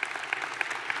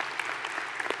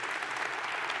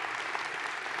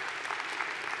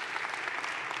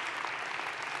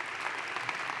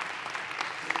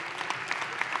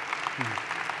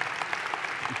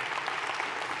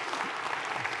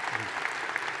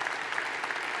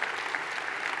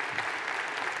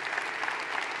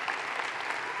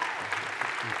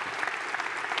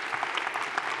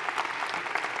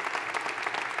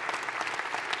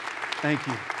 Thank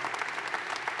you.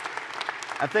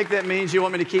 I think that means you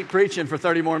want me to keep preaching for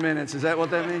 30 more minutes. Is that what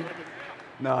that means?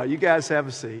 No, you guys have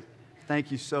a seat.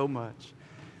 Thank you so much.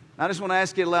 I just want to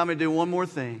ask you to allow me to do one more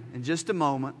thing. In just a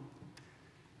moment,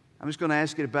 I'm just going to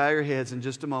ask you to bow your heads in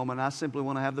just a moment. I simply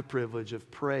want to have the privilege of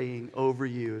praying over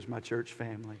you as my church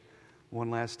family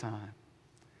one last time.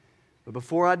 But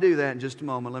before I do that in just a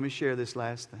moment, let me share this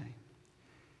last thing.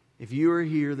 If you are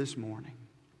here this morning,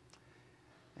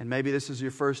 and maybe this is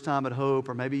your first time at Hope,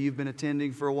 or maybe you've been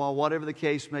attending for a while, whatever the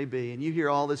case may be, and you hear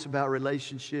all this about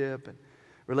relationship and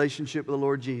relationship with the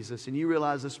Lord Jesus, and you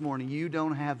realize this morning you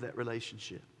don't have that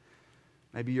relationship.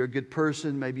 Maybe you're a good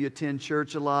person, maybe you attend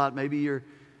church a lot, maybe you're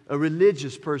a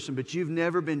religious person, but you've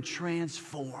never been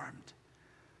transformed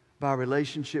by a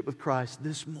relationship with Christ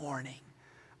this morning,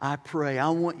 I pray, I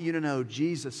want you to know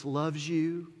Jesus loves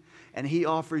you and He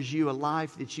offers you a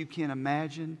life that you can't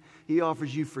imagine. He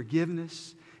offers you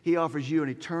forgiveness. He offers you an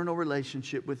eternal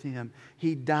relationship with Him.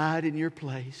 He died in your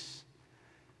place.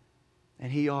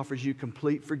 And He offers you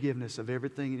complete forgiveness of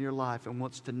everything in your life and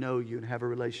wants to know you and have a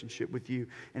relationship with you.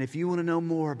 And if you want to know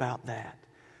more about that,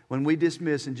 when we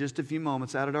dismiss in just a few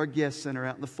moments out at our guest center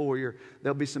out in the foyer,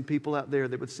 there'll be some people out there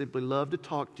that would simply love to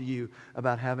talk to you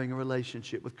about having a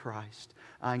relationship with Christ.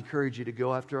 I encourage you to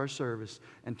go after our service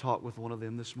and talk with one of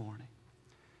them this morning.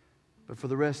 But for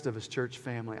the rest of us, church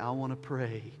family, I want to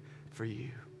pray for you.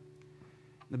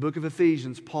 In the book of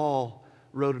Ephesians, Paul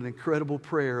wrote an incredible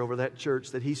prayer over that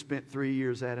church that he spent 3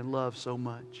 years at and loved so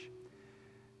much.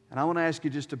 And I want to ask you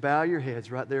just to bow your heads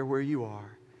right there where you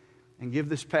are and give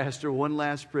this pastor one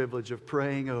last privilege of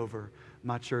praying over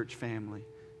my church family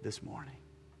this morning.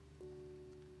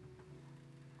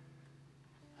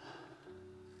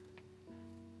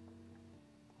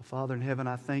 Father in heaven,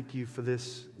 I thank you for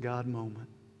this God moment.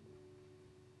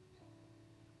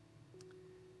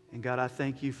 And God, I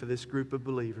thank you for this group of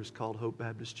believers called Hope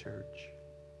Baptist Church.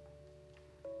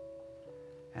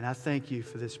 And I thank you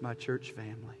for this, my church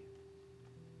family.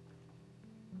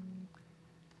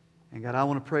 And God, I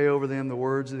want to pray over them the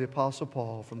words of the Apostle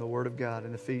Paul from the Word of God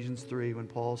in Ephesians 3 when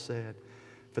Paul said,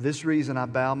 "For this reason I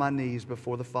bow my knees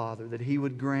before the Father, that He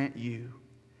would grant you.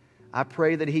 I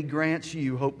pray that He grants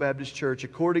you, Hope Baptist Church,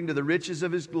 according to the riches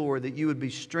of His glory, that you would be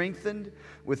strengthened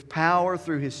with power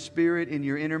through His Spirit in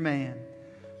your inner man,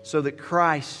 so that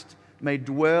Christ may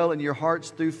dwell in your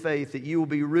hearts through faith, that you will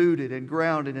be rooted and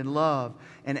grounded in love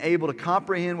and able to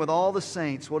comprehend with all the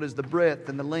saints what is the breadth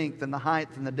and the length and the height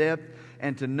and the depth,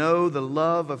 and to know the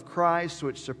love of Christ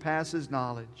which surpasses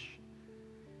knowledge.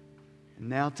 And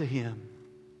now to Him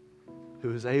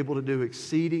who is able to do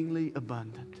exceedingly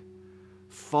abundant,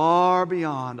 far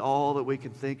beyond all that we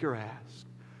can think or ask,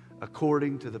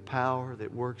 according to the power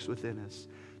that works within us.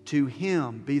 To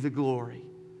Him be the glory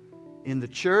in the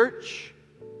church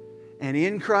and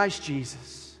in Christ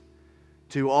Jesus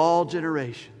to all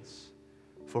generations,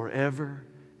 forever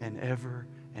and ever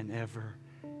and ever.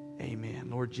 Amen."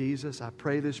 Lord Jesus, I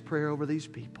pray this prayer over these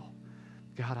people.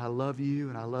 God, I love you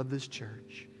and I love this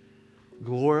church.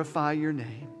 Glorify your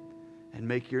name and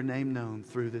make your name known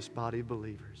through this body of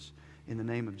believers. In the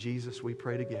name of Jesus, we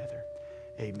pray together.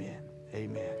 Amen.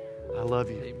 Amen. I love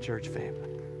you, church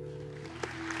family.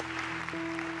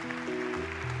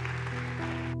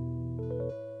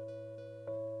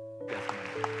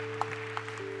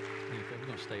 We're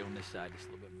going to stay on this side just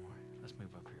a little bit more. Let's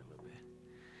move up here a little bit.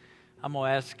 I'm going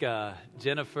to ask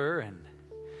Jennifer and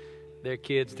their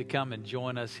kids to come and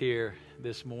join us here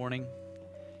this morning.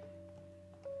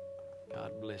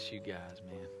 God bless you guys,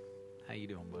 man. How you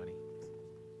doing, buddy?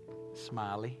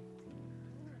 Smiley.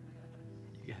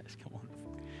 You guys, come on.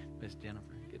 Miss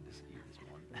Jennifer, good to see you this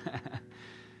morning.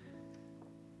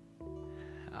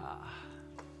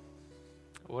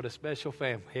 What a special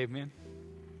family. Amen.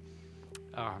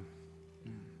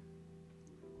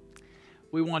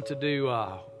 We want to do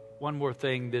one more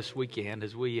thing this weekend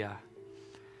as we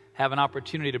have an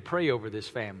opportunity to pray over this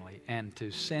family and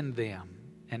to send them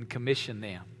and commission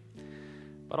them.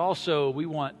 But also, we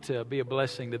want to be a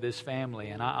blessing to this family.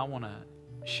 And I want to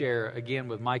share again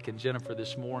with Mike and Jennifer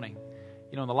this morning.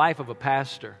 You know, in the life of a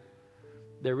pastor,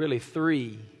 there are really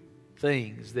three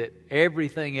things that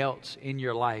everything else in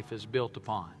your life is built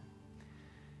upon.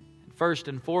 First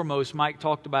and foremost, Mike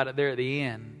talked about it there at the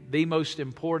end. The most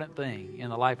important thing in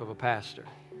the life of a pastor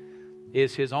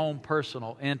is his own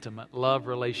personal, intimate love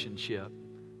relationship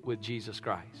with Jesus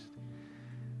Christ.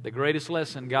 The greatest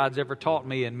lesson God's ever taught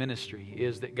me in ministry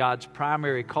is that God's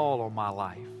primary call on my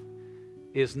life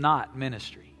is not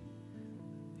ministry.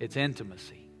 It's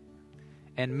intimacy.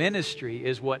 And ministry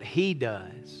is what He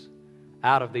does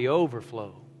out of the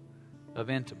overflow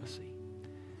of intimacy.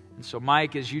 And so,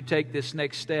 Mike, as you take this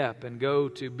next step and go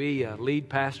to be a lead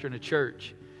pastor in a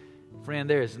church, friend,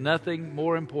 there is nothing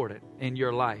more important in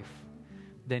your life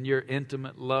than your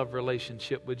intimate love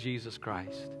relationship with Jesus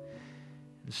Christ.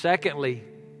 And secondly,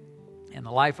 in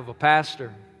the life of a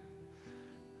pastor,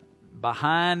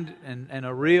 behind and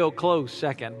a real close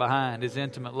second behind his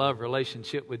intimate love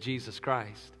relationship with Jesus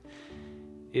Christ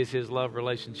is his love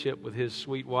relationship with his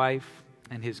sweet wife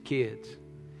and his kids.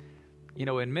 You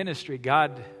know, in ministry,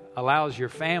 God allows your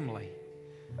family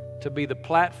to be the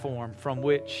platform from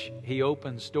which He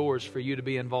opens doors for you to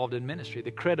be involved in ministry.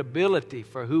 The credibility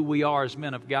for who we are as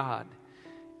men of God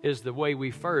is the way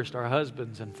we first are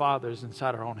husbands and fathers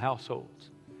inside our own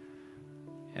households.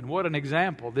 And what an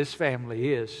example this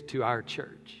family is to our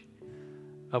church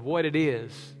of what it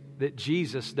is that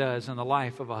Jesus does in the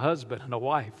life of a husband and a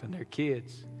wife and their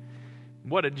kids.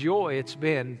 What a joy it's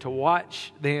been to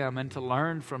watch them and to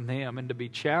learn from them and to be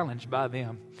challenged by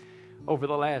them over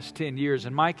the last 10 years.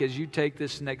 And Mike, as you take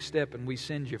this next step and we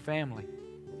send your family,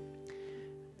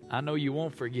 I know you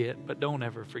won't forget, but don't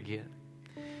ever forget.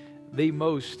 The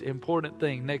most important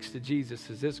thing next to Jesus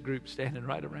is this group standing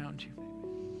right around you.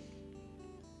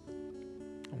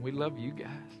 And we love you guys.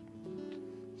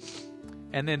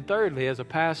 And then thirdly, as a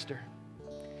pastor,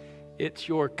 it's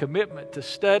your commitment to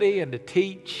study and to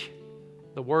teach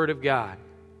the Word of God,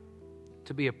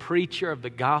 to be a preacher of the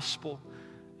gospel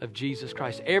of Jesus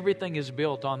Christ. Everything is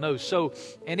built on those. So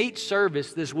in each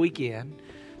service this weekend,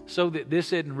 so that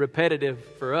this isn't repetitive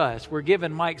for us, we're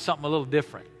giving Mike something a little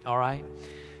different, all right?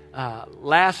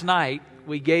 Last night,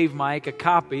 we gave Mike a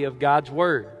copy of God's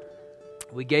Word.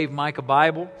 We gave Mike a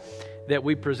Bible that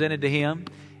we presented to him,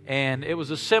 and it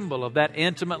was a symbol of that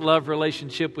intimate love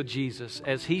relationship with Jesus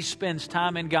as he spends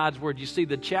time in God's Word. You see,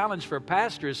 the challenge for a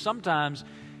pastor is sometimes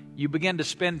you begin to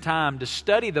spend time to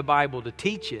study the Bible, to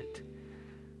teach it,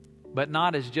 but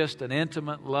not as just an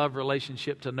intimate love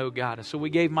relationship to know God. And so we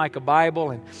gave Mike a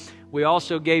Bible, and we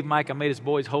also gave Mike, I made his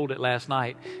boys hold it last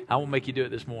night. I won't make you do it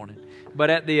this morning. But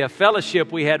at the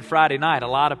fellowship we had Friday night, a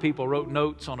lot of people wrote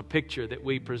notes on a picture that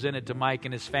we presented to Mike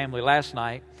and his family last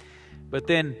night. But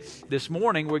then this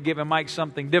morning, we're giving Mike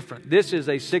something different. This is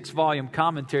a 6-volume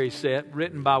commentary set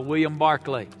written by William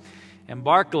Barclay. And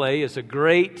Barclay is a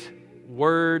great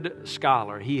word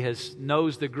scholar. He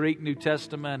knows the Greek New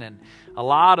Testament, and a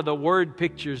lot of the word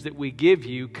pictures that we give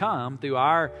you come through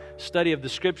our study of the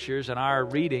Scriptures and our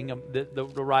reading of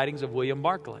the writings of William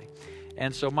Barclay.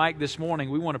 And so, Mike, this morning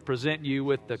we want to present you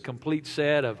with the complete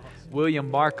set of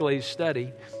William Barclay's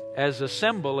study as a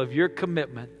symbol of your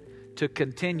commitment to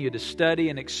continue to study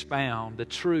and expound the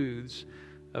truths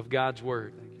of God's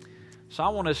Word. So I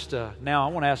want to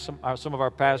ask some of our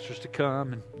pastors to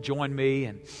come and join me,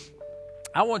 and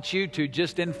I want you to,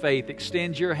 just in faith,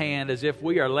 extend your hand as if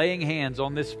we are laying hands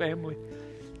on this family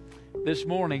this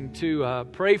morning to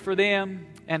pray for them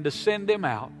and to send them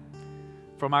out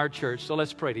from our church. So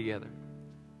let's pray together.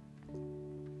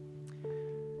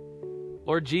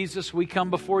 Lord Jesus, we come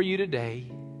before you today.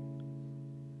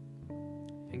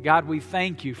 And God, we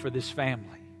thank you for this family.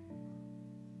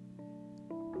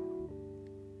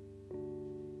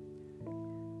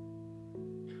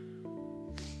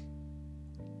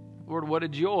 Lord, what a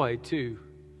joy to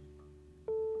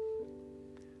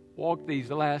walk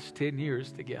these last 10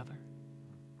 years together.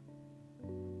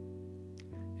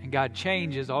 And God,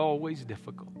 change is always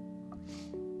difficult.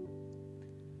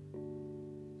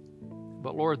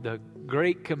 But Lord, the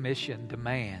Great Commission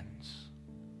demands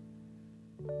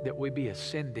that we be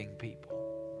ascending people.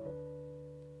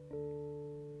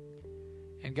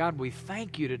 And God, we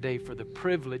thank you today for the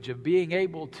privilege of being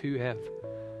able to have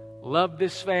loved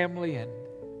this family and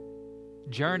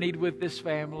journeyed with this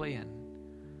family and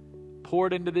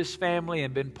poured into this family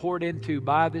and been poured into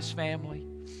by this family.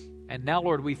 And now,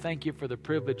 Lord, we thank you for the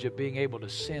privilege of being able to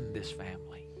send this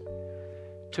family,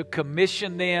 to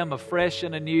commission them afresh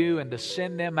and anew and to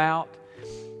send them out.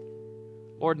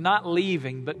 Lord, not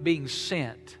leaving, but being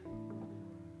sent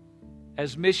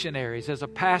as missionaries, as a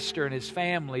pastor and his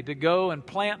family, to go and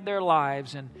plant their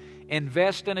lives and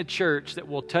invest in a church that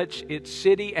will touch its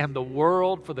city and the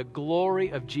world for the glory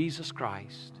of Jesus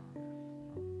Christ.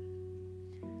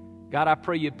 God, I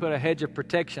pray you'd put a hedge of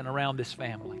protection around this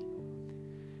family.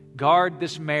 Guard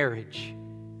this marriage.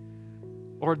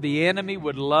 Lord, the enemy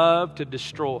would love to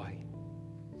destroy.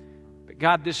 But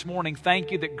God, this morning,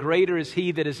 thank you that greater is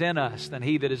He that is in us than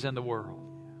he that is in the world.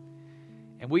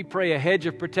 And we pray a hedge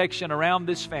of protection around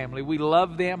this family. We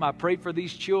love them. I pray for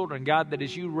these children, God, that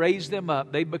as you raise them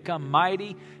up, they become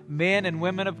mighty men and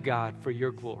women of God for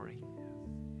your glory.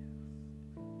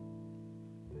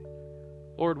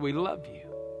 Lord, we love you.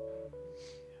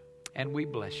 And we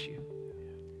bless you.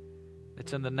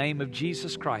 It's in the name of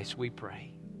Jesus Christ we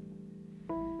pray.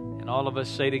 And all of us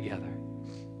say together,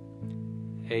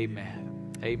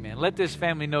 amen. Amen. Let this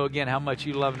family know again how much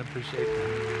you love and appreciate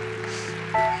them.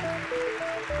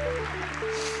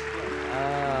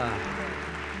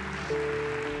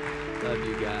 Love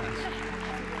you guys.